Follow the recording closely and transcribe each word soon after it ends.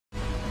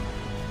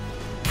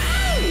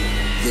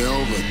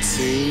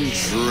Velveteen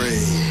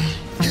Dream.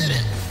 Hit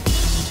it.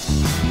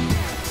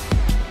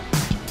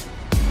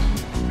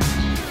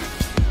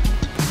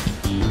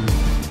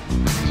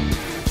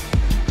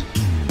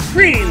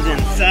 Greetings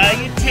and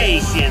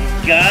salutations,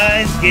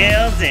 guys,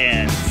 gals,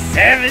 and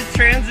savage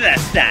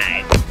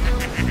transvestite.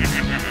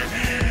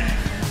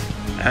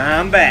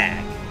 I'm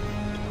back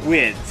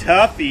with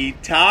Tuffy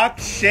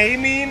Talks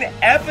Gaming,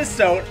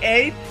 Episode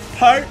 8,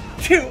 Part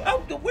 2. Oh,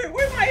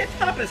 where's my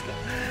topics?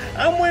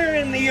 I'm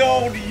wearing the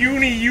old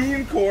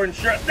unicorn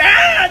shirt.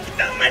 Ah, it's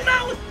on my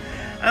mouth.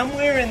 I'm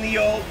wearing the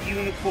old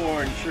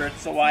unicorn shirt,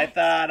 so I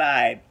thought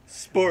I'd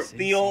sport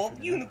the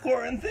old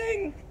unicorn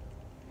thing.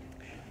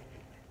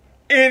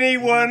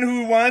 Anyone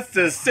who wants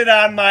to sit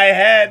on my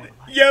head,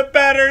 you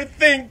better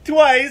think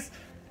twice.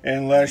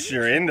 Unless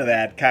you're into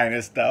that kind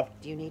of stuff.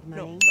 Do you need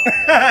money?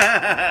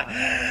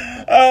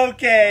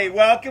 Okay,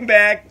 welcome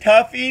back.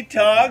 Tuffy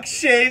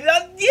Talks Gaming.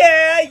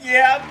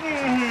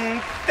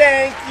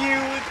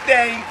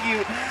 Thank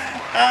you.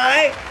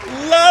 I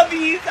love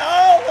you,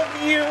 all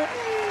of you.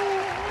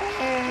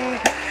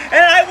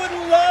 And I would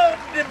love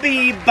to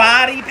be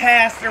body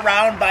passed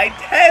around by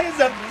tens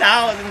of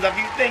thousands of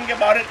you. Think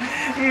about it,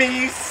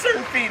 me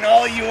surfing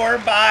all your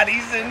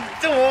bodies, and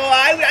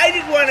I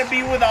just want to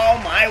be with all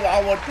my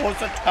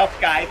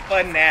WauwautosaTufGuy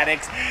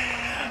fanatics.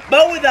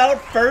 But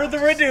without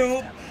further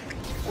ado,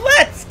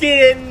 let's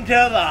get into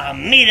the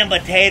meat and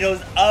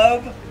potatoes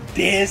of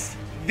this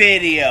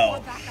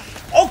video.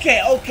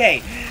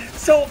 Okay,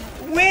 so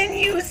when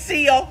you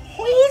see a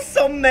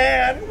wholesome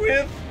man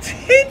with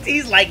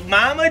titties like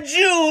Mama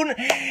June,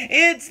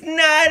 it's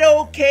not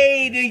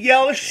okay to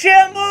yell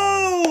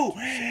Shamu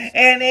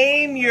and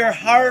aim your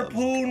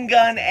harpoon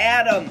gun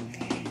at him.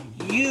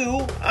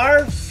 You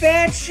are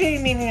fat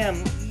shaming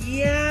him.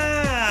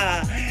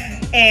 Yeah.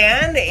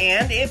 And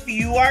if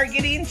you are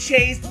getting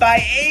chased by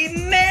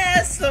a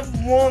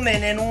massive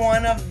woman in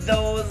one of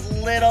those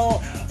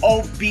little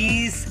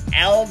obese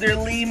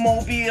elderly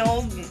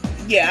mobiles,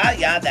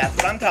 yeah, that's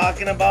what I'm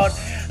talking about.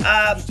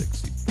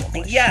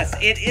 Yes,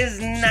 it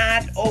is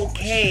not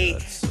okay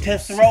to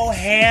throw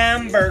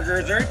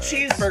hamburgers or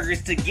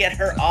cheeseburgers to get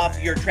her off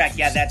your track.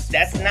 Yeah,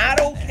 that's not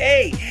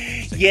okay.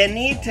 You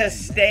need to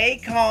stay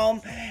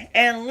calm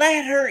and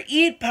let her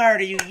eat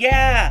part of you.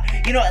 Yeah,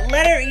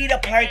 let her eat a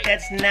part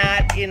that's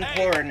not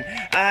important.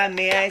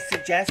 May I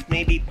suggest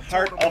maybe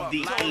part of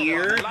the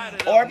ear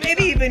or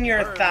maybe even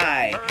your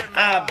thigh?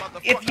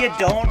 If you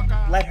don't,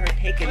 let her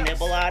take a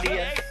nibble out of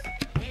you.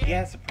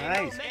 Yeah,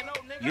 surprise.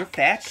 You're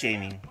fat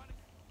shaming.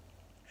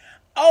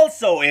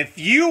 Also, if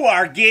you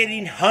are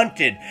getting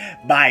hunted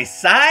by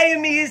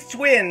Siamese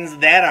twins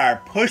that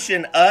are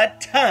pushing a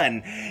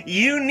ton,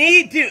 you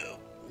need to...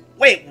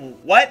 Wait,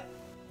 what?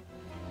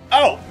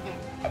 Oh.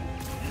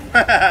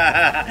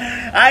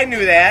 I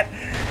knew that.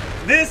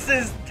 This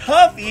is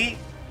Tuffy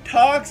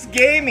Talks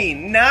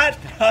Gaming, not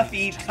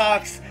Tuffy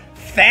Talks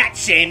Fat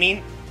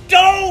Shaming.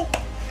 Don't!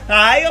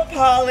 I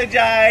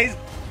apologize.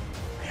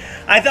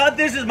 I thought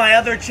this is my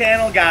other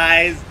channel,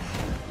 guys.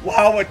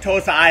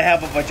 WauwautosaTufGuy, I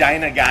have a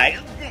vagina, guy.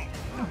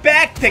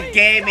 Back to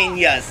gaming,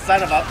 you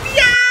son of a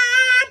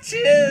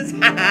bitches.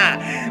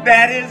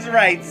 That is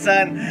right,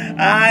 son.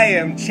 I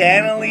am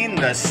channeling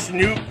the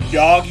Snoop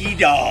Doggy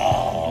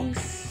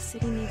Dogs.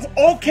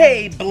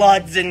 Okay,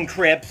 Bloods and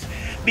Crips.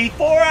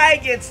 Before I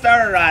get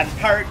started on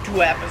Part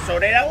 2,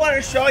 Episode 8, I want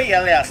to show you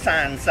a little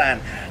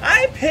son.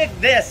 I picked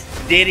this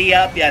ditty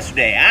up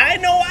yesterday. I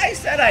know I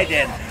said I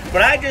did,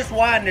 but I just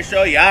wanted to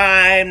show you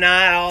I'm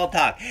not all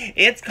talk.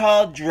 It's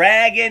called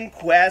Dragon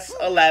Quest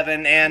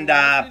XI, and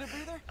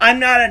I'm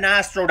not a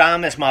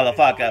Nostradamus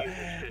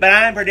motherfucker, but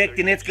I'm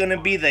predicting it's going to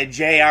be the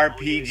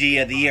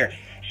JRPG of the year.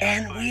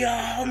 And we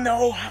all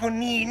know how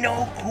Ni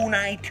no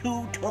Kunai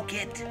 2 took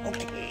it,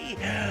 okay?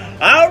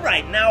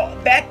 Alright, now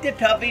back to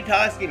Tuffy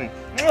Talks Gaming.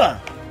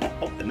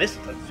 Hope the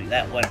missus lets do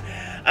that one.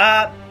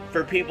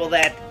 For people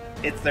that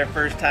it's their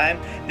first time,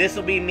 this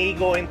will be me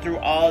going through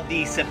all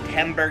the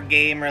September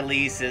game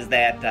releases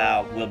that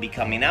will be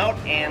coming out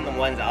and the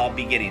ones I'll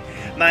be getting.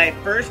 My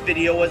first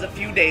video was a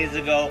few days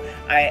ago,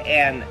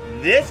 and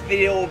this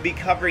video will be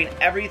covering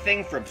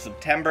everything from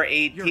September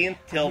 18th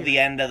till the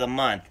end of the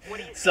month.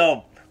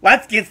 So,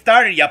 let's get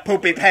started, you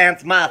poopy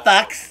pants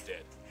motherfucks.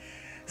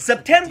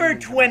 September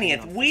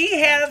 20th, we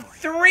have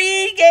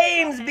 3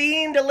 games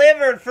being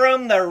delivered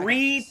from the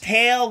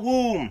retail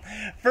womb.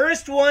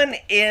 First one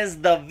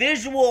is the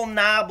visual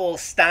novel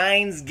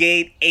Steins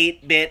Gate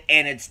 8-bit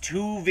and its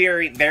 2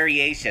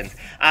 variations.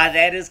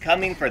 That is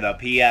coming for the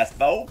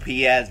PS4,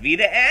 PS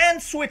Vita, and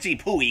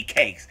Switchy Pooey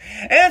Cakes.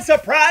 And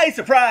surprise,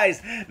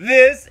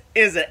 this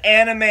is an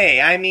anime.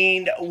 I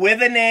mean,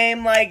 with a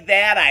name like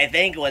that, I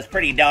think it was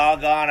pretty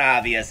doggone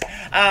obvious.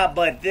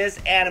 But this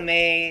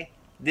anime,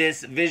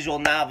 this visual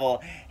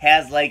novel,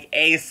 has like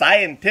a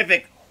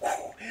scientific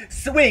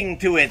swing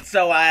to it.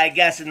 So I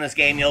guess in this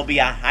game you'll be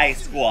a high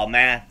school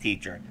math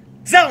teacher.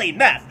 Selling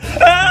meth!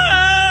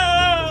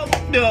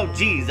 Oh,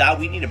 geez,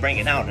 we need to bring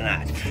it down a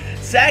notch.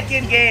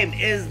 Second game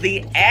is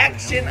the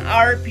action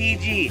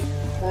RPG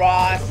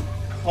Cross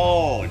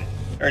Code.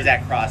 Or is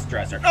that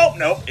cross-dresser? Oh,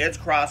 nope, it's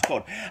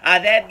cross-code.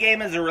 That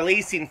game is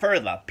releasing for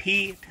the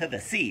P to the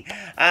C.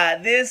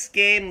 This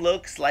game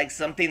looks like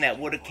something that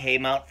would have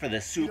came out for the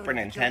Super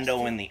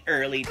Nintendo in the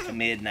early to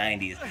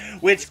mid-90s,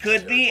 which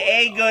could be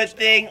a good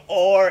thing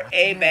or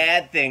a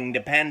bad thing,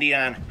 depending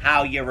on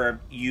how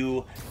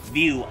you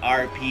view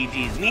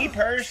RPGs. Me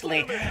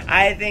personally,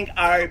 I think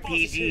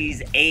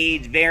RPGs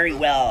age very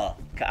well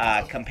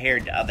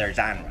compared to other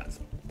genres.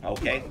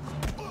 Okay?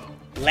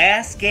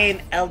 Last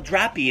game, El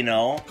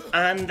Dropino,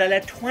 on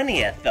the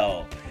 20th,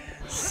 though.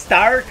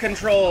 Star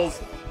Control's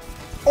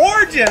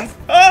Origins!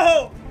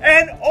 Oh,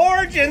 an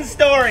origin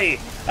story!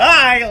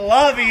 I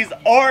love these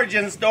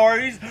origin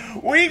stories.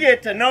 We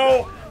get to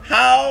know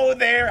how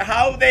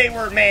they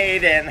were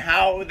made and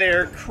how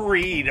their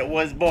creed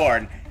was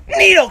born.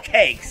 Needle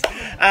cakes!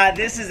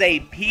 This is a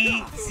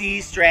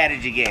PC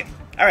strategy game.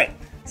 Alright,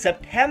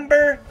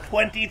 September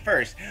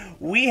 21st,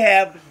 we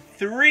have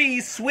 3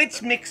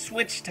 Switch Mix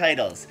Switch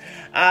titles.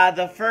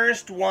 The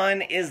first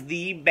one is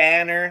the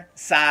Banner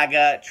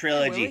Saga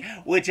Trilogy,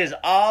 which is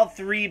all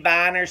 3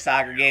 Banner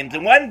Saga games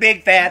in one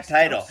big fat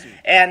title.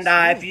 And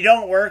if you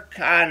don't work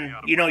on,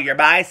 your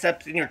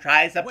biceps and your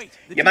triceps,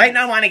 you might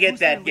not want to get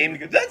that game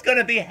because that's going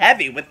to be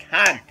heavy with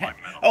content.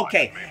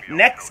 Okay,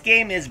 next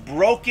game is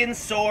Broken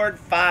Sword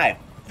 5.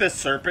 The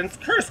Serpent's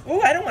Curse.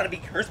 Ooh, I don't want to be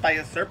cursed by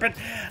a serpent.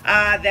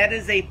 That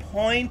is a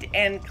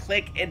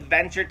point-and-click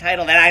adventure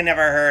title that I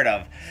never heard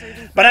of.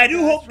 But I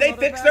do hope they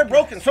fix their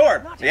broken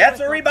sword. Yes,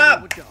 sir,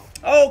 Bob.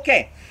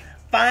 Okay,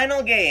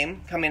 final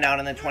game coming out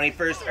on the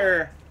 21st,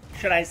 or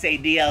should I say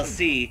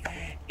DLC,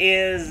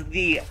 is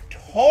the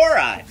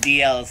Tora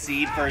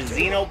DLC for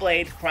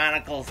Xenoblade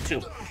Chronicles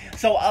 2.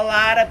 So a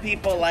lot of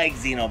people like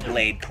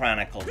Xenoblade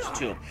Chronicles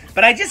 2,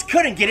 but I just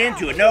couldn't get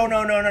into it. No.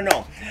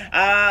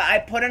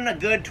 I put in a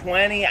good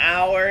 20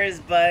 hours,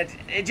 but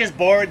it just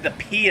bored the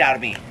peat out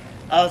of me.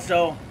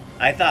 Also,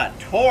 I thought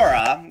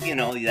Tora, the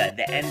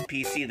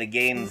NPC the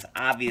game's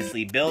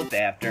obviously built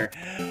after,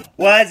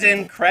 was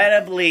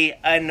incredibly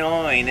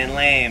annoying and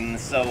lame.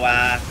 So,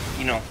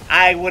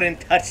 I wouldn't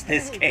touch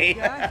this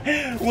game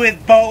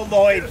with Bo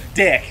Lloyd's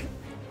dick.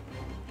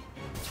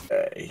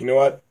 You know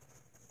what?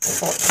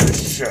 Fuck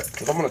this shit,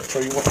 because I'm going to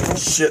tell you what,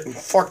 bullshit and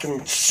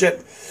fucking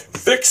shit.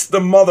 Fix the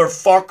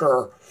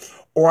motherfucker,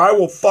 or I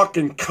will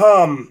fucking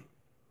come,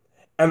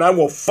 and I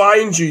will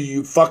find you,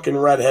 you fucking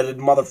redheaded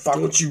motherfucker.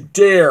 Don't you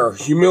dare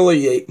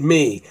humiliate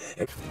me.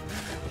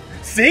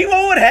 See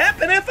what would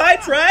happen if I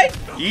tried?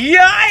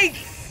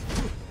 Yikes!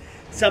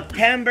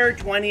 September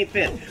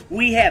 25th,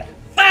 we have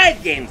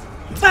 5 games,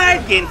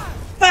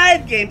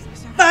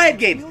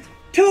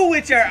 2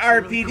 which are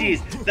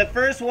RPGs. The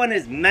first one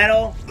is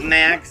Metal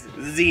Max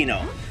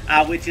Xeno,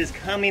 which is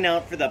coming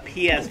out for the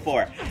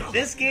PS4.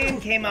 This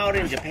game came out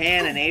in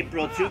Japan in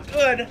April to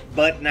good,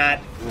 but not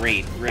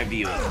great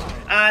reviews.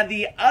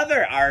 The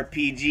other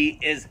RPG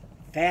is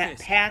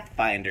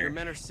Pathfinder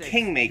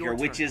Kingmaker,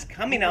 which is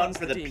coming out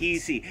for the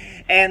PC.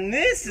 And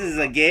this is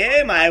a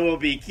game I will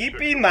be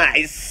keeping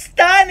my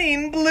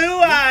stunning blue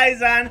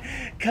eyes on,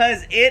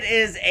 because it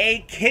is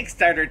a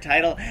Kickstarter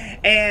title,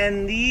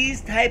 and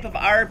these type of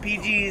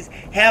RPGs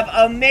have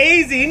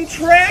amazing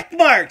track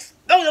marks.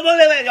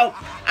 Oh,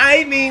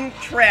 I mean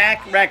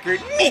track record.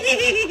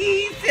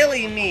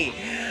 Silly me.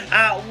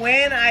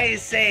 When I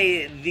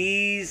say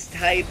these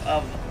type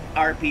of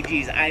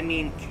RPGs, I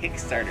mean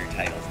Kickstarter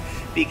titles.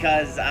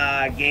 Because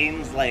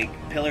games like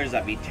Pillars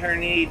of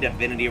Eternity,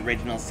 Divinity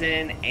Original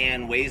Sin,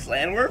 and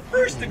Wasteland were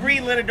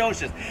first-degree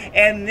litigious.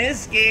 And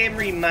this game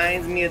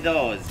reminds me of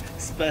those,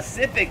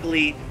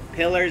 specifically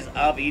Pillars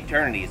of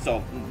Eternity.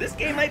 So this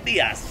game might be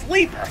a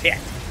sleeper hit.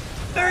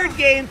 Third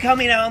game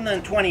coming out on the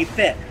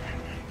 25th.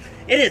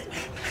 It is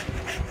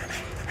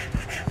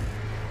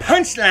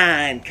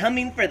Punchline,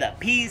 coming for the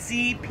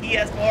PC,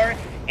 PS4,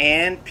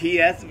 and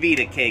PS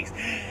Vita cakes.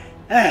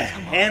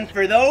 And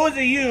for those of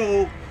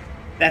you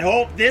that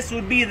hope this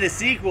would be the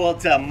sequel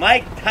to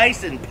Mike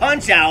Tyson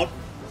Punch-Out.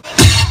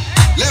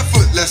 Left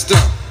foot, let's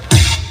dump.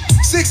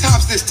 6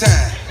 hops this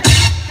time.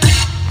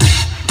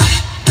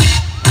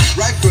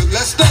 Right foot,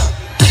 let's dump.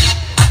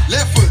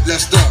 Left foot,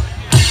 let's dump.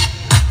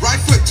 Right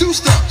foot, 2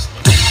 stumps.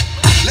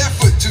 Left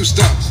foot, 2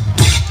 stumps.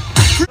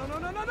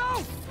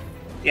 No.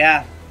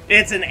 Yeah,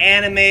 it's an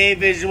anime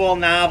visual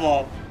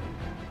novel.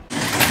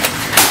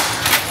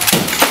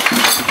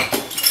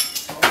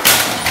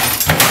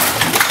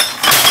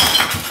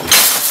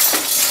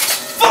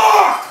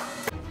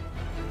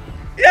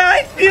 Yeah,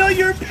 I feel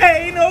your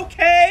pain,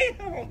 okay?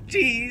 Oh,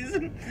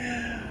 jeez.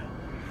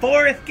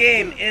 Fourth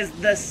game is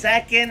the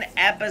 2nd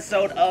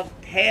episode of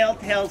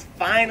Telltale's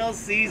final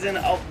season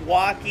of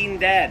Walking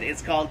Dead.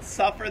 It's called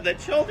Suffer the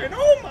Children.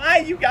 Oh my,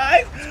 you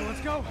guys.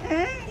 Let's go.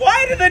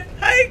 Why do the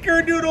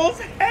tiger noodles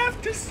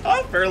have to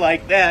suffer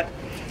like that?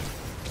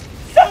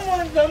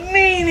 Someone's a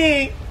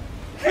meanie.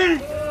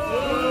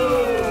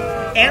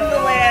 And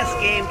the last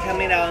game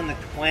coming out on the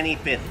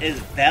 25th is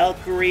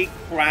Valkyrie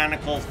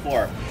Chronicles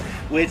 4.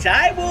 which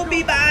I will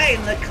be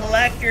buying the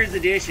collector's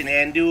edition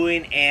and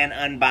doing an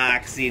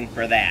unboxing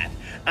for that.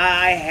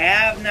 I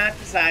have not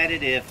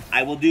decided if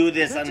I will do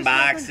this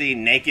unboxing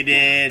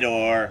nakeded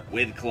or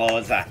with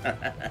clothes on.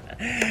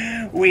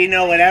 We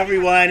know what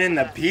everyone in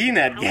the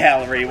peanut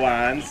gallery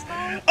wants.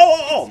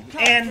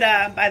 And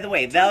by the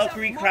way,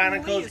 Valkyrie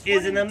Chronicles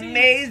is an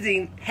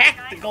amazing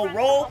tactical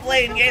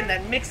role-playing game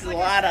that mixes a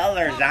lot of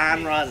other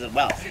genres as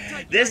well.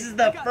 This is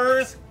the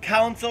first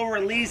console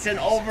release in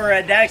over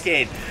a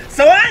decade,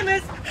 so I'm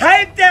as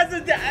hyped as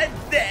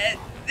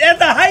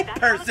a hype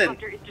person.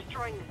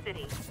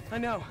 I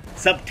know.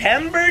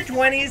 September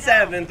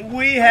 27th,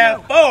 we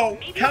have four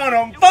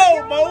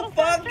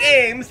mofo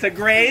games to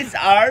grace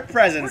our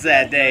presence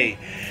that day.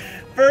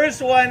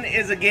 First one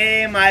is a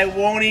game I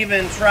won't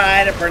even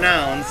try to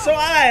pronounce, so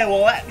I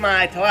will let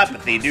my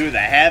telepathy do the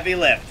heavy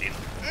lifting.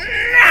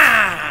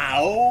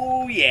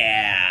 Oh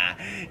yeah.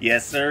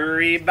 Yes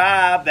sirree,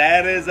 Bob,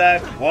 that is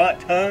a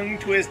tongue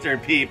twister,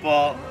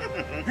 people.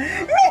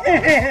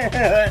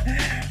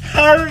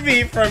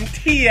 Harvey from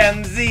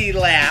TMZ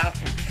laugh.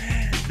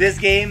 This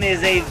game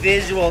is a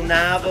visual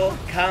novel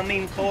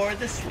coming for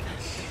the Switch.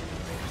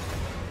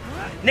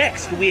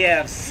 Next, we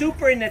have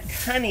Super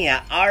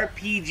Nintendo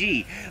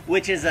RPG,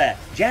 which is a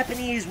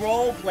Japanese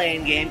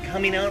role-playing game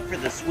coming out for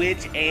the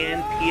Switch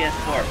and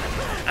PS4.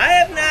 I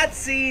have not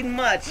seen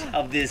much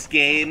of this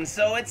game,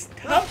 so it's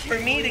tough for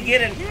me to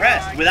get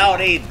impressed without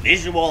a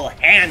visual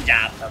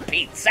handjob, for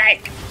Pete's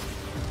sake.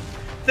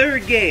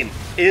 Third game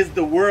is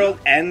The World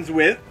Ends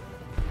With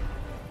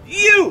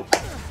You.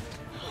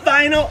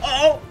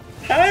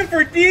 Time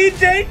for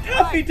DJ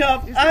Tuffy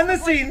Tuff on the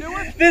scene.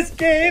 This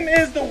game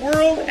is The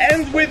World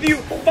Ends With You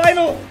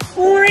final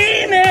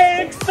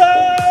remix.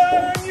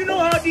 You know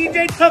how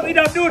DJ Tuffy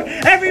Tuff do it.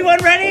 Everyone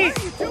ready?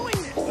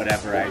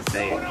 Whatever I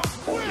say,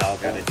 y'all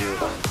gotta do.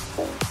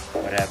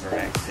 Whatever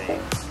I say,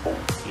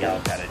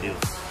 y'all gotta do.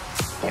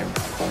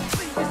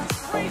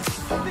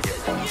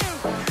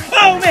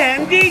 Oh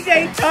man,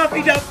 DJ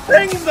Tuffy Tuff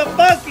brings the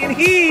fucking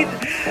heat.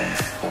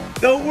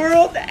 The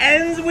World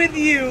Ends With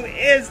You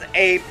is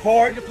a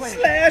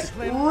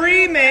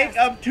port/remake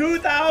of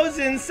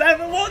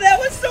 2007. Well, that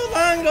was so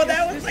long ago.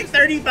 That was like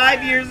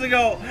 35 years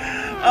ago.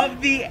 Of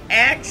the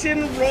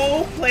action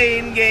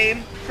role-playing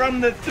game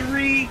from the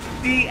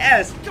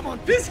 3DS.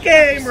 This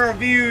game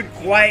reviewed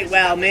quite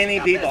well. Many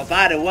people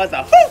thought it was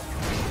a hoot.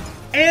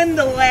 And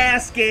the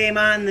last game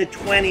on the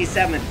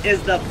 27th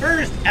is the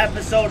first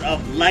episode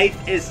of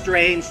Life is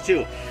Strange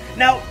 2.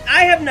 Now,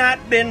 I have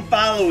not been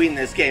following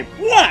this game.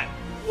 What?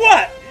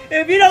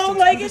 If you don't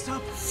like it,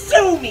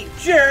 sue me,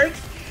 jerk!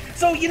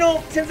 So, you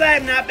know, since I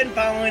have not been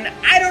following,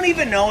 I don't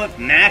even know if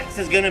Max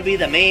is going to be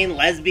the main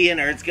lesbian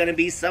or it's going to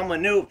be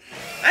someone new.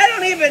 I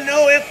don't even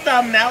know if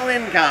the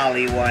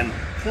melancholy one,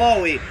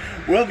 Chloe,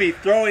 will be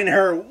throwing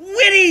her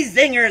witty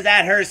zingers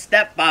at her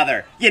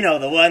stepfather. You know,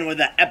 the one with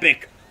the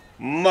epic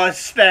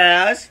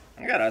mustache.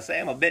 I gotta say,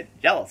 I'm a bit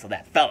jealous of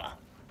that fella.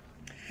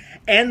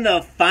 And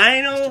the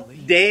final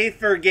day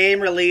for game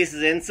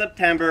releases in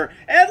September,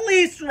 at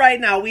least right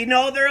now. We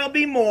know there'll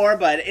be more,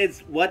 but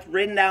it's what's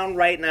written down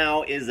right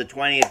now is the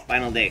 20th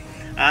final day.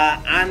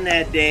 On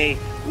that day,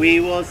 we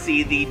will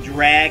see the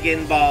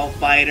Dragon Ball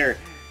Fighter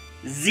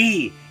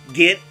Z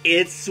get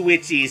its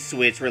Switchy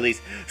Switch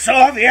release.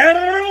 So if you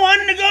ever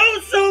want to go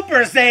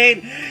Super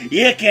Saiyan,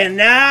 you can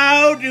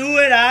now do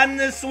it on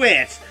the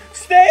Switch.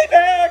 Stay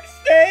back!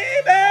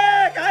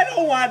 I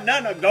don't want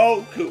none of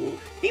Goku.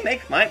 He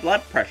makes my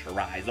blood pressure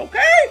rise,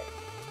 okay?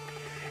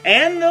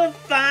 And the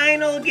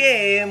final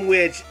game,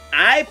 which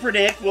I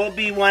predict will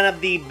be one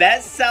of the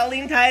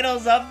best-selling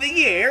titles of the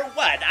year.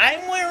 What?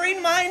 I'm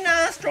wearing my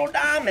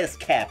Nostradamus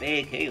cap,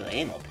 aka the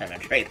anal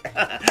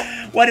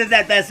penetrator. What is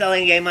that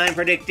best-selling game I'm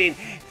predicting?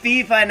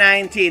 FIFA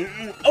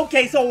 19.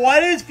 Okay, so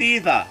what is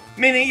FIFA?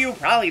 Many of you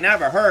probably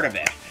never heard of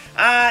it.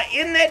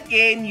 In that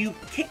game, you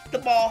kick the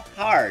ball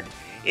hard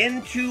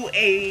into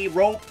a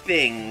rope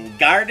thing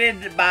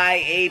guarded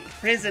by a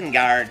prison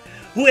guard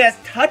who has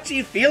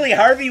touchy-feely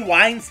Harvey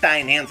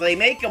Weinstein hands, so they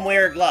make him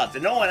wear gloves,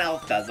 and no one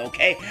else does,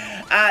 okay?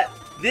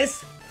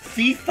 This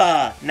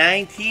FIFA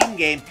 19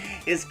 game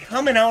is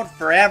coming out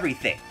for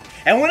everything.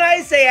 And when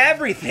I say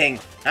everything,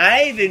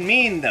 I even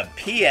mean the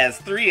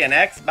PS3 and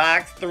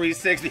Xbox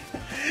 360.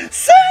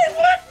 Say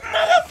what,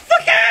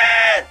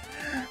 motherfucker?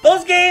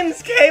 Those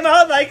games came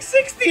out like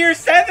 60 or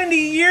 70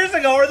 years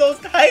ago, or those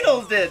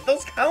titles did.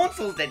 Those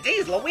consoles did.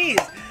 Jeez Louise.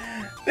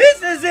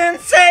 This is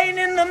insane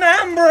in the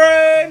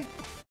membrane.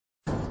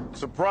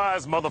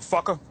 Surprise,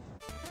 motherfucker.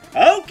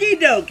 Okie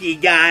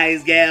dokie,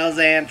 guys, gals,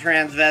 and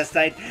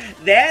transvestite.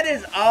 That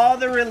is all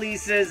the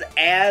releases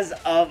as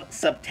of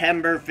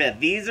September 5th.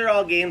 These are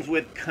all games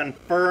with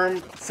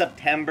confirmed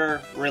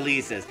September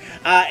releases.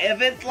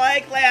 If it's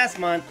like last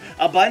month,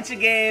 a bunch of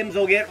games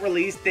will get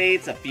release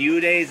dates a few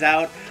days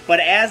out.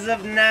 But as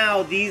of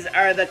now, these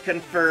are the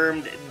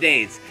confirmed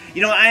dates.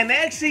 You know, I'm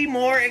actually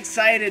more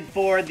excited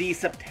for the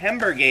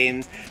September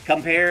games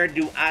compared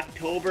to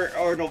October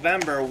or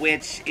November,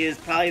 which is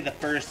probably the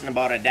first in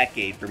about a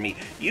decade for me.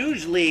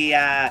 Usually,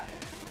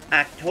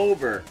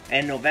 October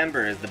and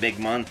November is the big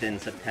month in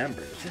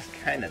September. It's just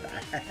kind of the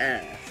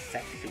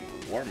sexual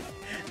warm-up.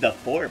 The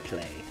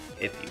foreplay,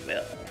 if you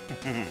will.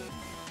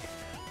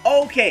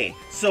 Okay,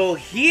 so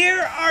here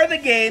are the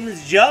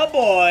games ya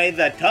boy,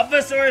 the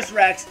Tuffosaurus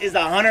Rex, is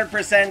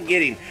 100%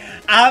 getting.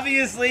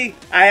 Obviously,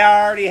 I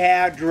already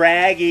have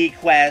Draggy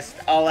Quest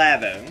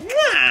 11.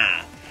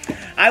 Mwah!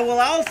 I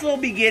will also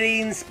be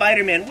getting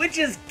Spider-Man, which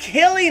is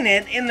killing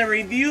it in the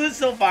reviews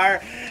so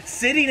far,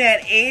 sitting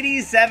at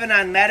 87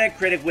 on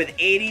Metacritic with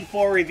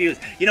 84 reviews.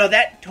 You know,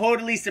 that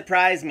totally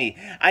surprised me.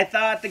 I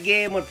thought the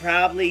game would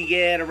probably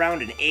get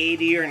around an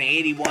 80 or an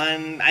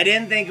 81. I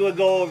didn't think it would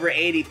go over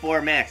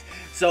 84 max.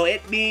 So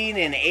it being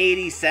an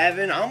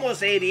 87,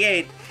 almost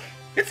 88,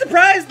 it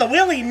surprised the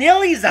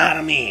willy-nillys out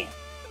of me.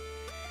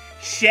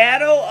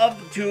 Shadow of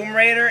the Tomb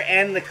Raider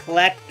and the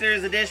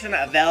Collector's Edition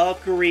of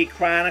Valkyrie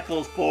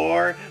Chronicles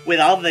 4 with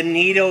all the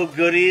neato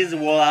goodies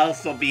will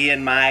also be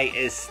in my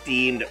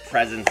esteemed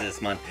presence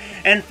this month.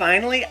 And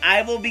finally,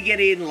 I will be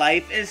getting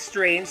Life is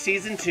Strange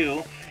Season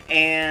 2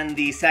 and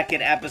the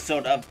second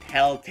episode of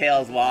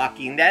Telltale's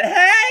Walking Dead.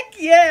 Heck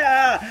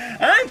yeah!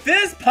 I'm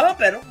fist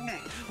pumping.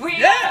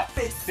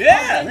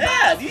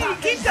 Yeah, you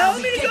keep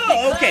telling me to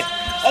go.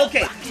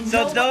 Okay,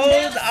 so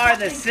those are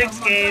the 6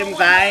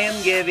 games I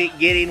am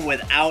getting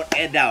without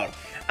a doubt.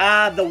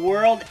 The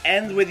World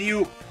Ends With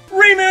You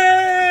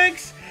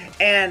Remix!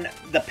 And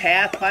the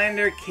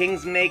Pathfinder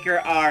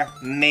Kingsmaker are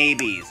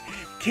maybes.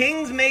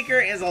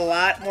 Kingsmaker is a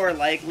lot more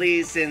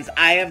likely since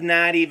I have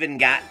not even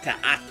got to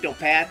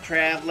Octopath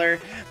Traveler.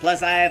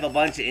 Plus I have a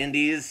bunch of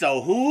indies,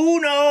 so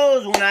who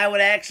knows when I would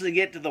actually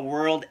get to The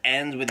World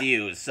Ends With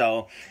You.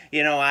 So,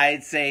 you know,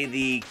 I'd say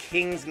the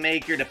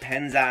Kingsmaker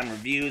depends on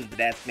reviews, but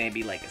that's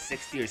maybe like a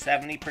 60 or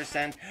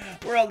 70%.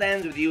 World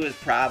Ends With You is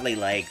probably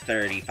like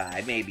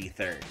 35, maybe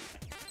 30.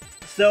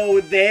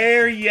 So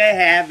there you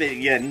have it,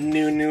 you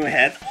new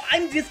heads. Oh,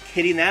 I'm just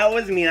kidding. That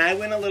was mean. I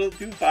went a little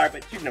too far,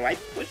 but you know, I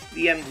pushed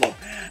the envelope.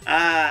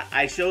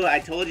 I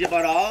told you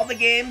about all the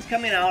games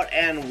coming out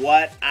and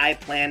what I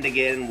plan to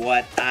get and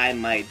what I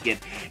might get.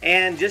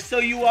 And just so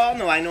you all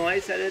know I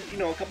said it, you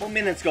know, a couple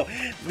minutes ago.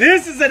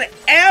 This is an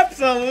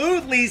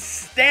absolutely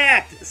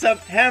stacked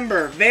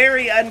September.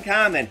 Very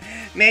uncommon.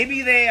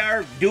 Maybe they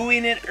are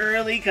doing it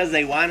early because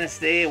they want to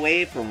stay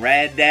away from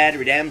Red Dead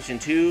Redemption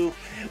 2,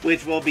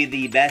 which will be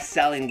the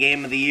best-selling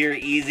game of the year,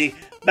 easy.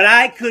 But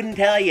I couldn't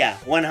tell you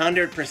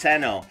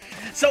 100%.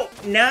 So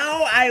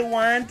now I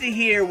want to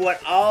hear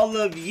what all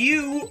of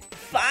you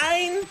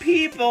fine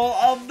people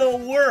of the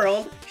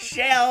world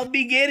shall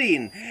be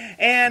getting.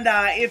 And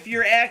if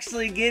you're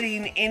actually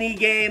getting any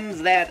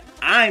games that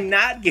I'm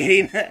not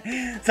getting,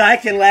 so I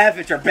can laugh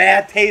at your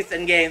bad taste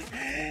in games.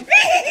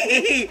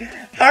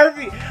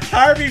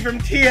 Harvey from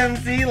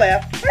TMC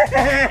left.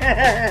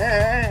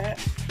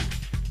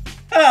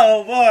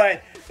 Oh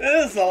boy.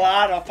 This is a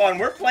lot of fun.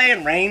 We're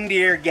playing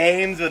reindeer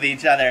games with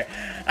each other.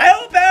 I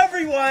hope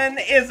everyone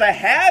is a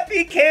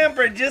happy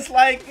camper just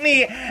like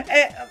me.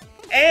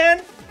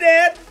 And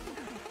that...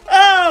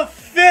 Oh,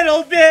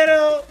 fiddle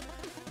diddle.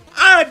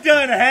 I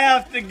done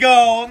have to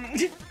go.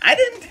 I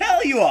didn't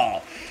tell you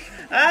all.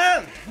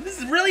 This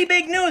is really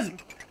big news.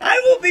 I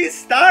will be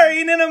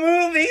starring in a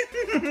movie.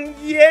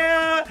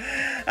 Yeah.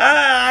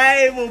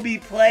 I will be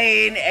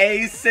playing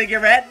a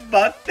cigarette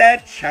butt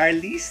that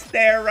Charlize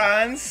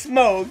Theron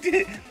smoked.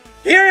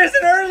 Here is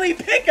an early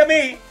pick of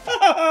me.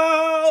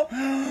 Oh,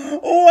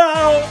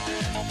 wow.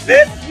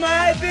 This is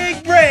my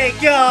big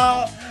break,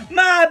 y'all.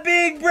 My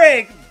big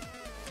break.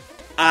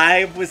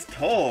 I was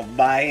told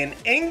by an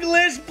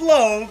English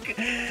bloke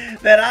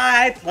that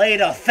I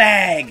played a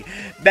fag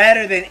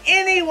better than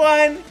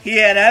anyone he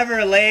had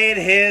ever laid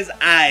his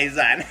eyes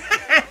on.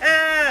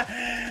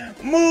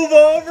 Move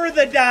over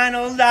the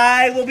Donald.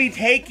 I will be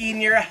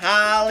taking your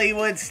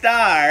Hollywood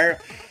star.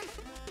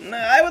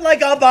 I would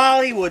like a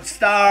Bollywood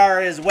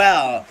star as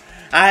well.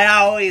 I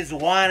always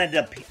wanted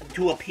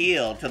to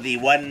appeal to the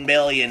 1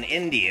 billion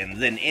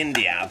Indians in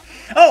India.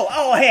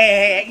 Oh,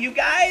 hey, you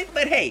guys,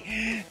 but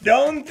hey,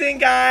 don't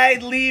think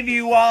I'd leave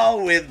you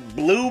all with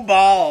blue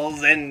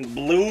balls and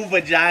blue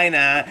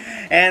vagina,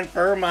 and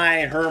for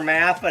my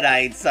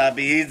hermaphrodite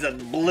subbies,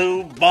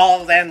 blue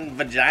balls and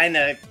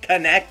vagina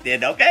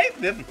connected, okay?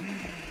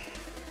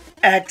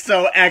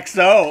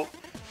 XOXO.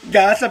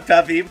 Gossip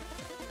Tuffy.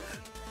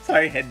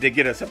 Sorry, had to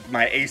get us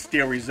my Ace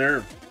Steel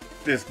Reserve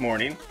this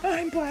morning.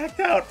 I'm blacked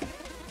out.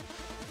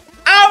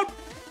 Out!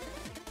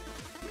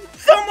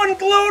 Someone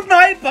glued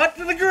my butt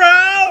to the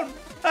ground!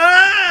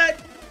 Ah!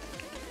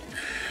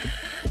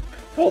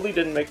 Totally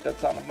didn't make that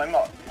sound with my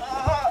mouth.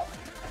 Ah!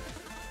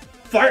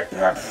 Fart!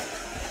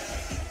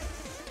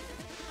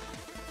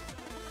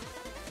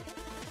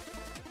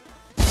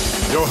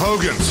 Yo,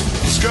 Hogan's,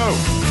 let's go.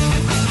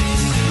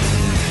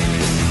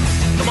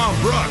 Come on,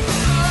 Brooke.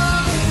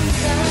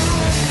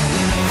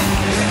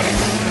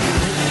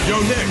 Yo,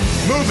 Nick,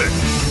 move it.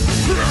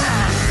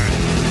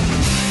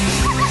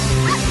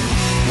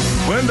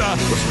 Linda,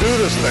 let's do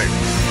this thing.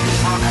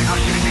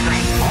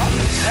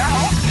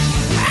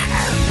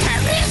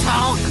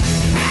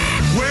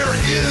 Where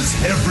is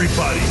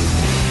everybody?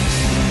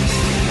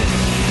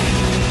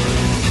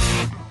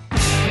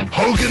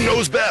 Hogan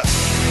knows best.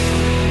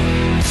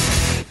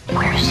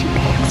 Where's she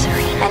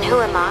answering? And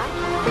who am I?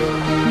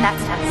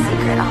 That's not a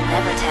secret I'll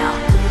never tell.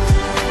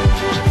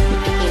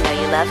 You know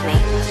you love me.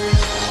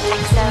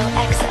 Except